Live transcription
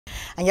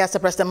And yes,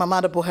 President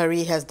Muhammadu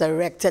Buhari has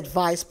directed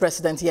Vice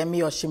President Yemi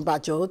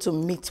Osinbajo to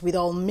meet with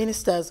all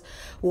ministers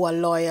who are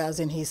lawyers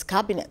in his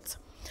cabinet.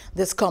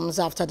 This comes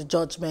after the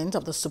judgment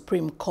of the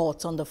Supreme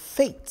Court on the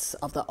fate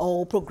of the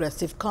All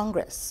Progressive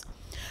Congress.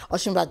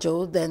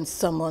 Osinbajo then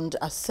summoned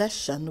a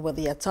session with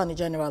the Attorney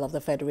General of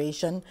the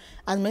Federation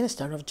and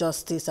Minister of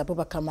Justice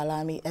Abubakar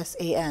Malami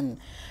SAN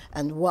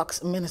and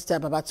Works Minister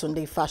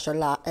Babatunde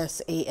Fashola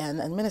SAN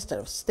and Minister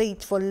of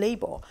State for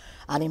Labour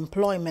and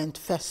Employment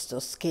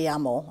Festus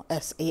Keyamo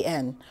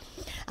SAN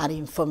and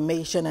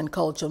Information and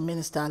Culture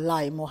Minister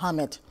Lai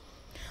Mohammed.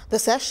 The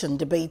session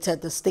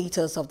debated the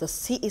status of the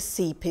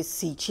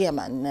APC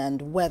chairman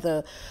and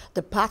whether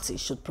the party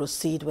should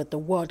proceed with the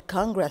World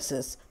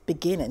Congresses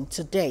beginning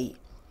today.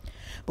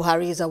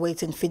 Buhari is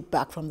awaiting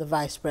feedback from the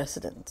Vice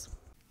President.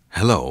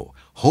 Hello,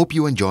 hope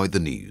you enjoyed the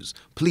news.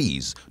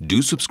 Please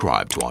do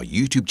subscribe to our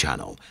YouTube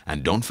channel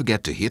and don't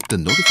forget to hit the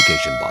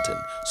notification button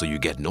so you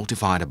get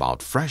notified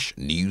about fresh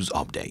news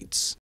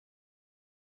updates.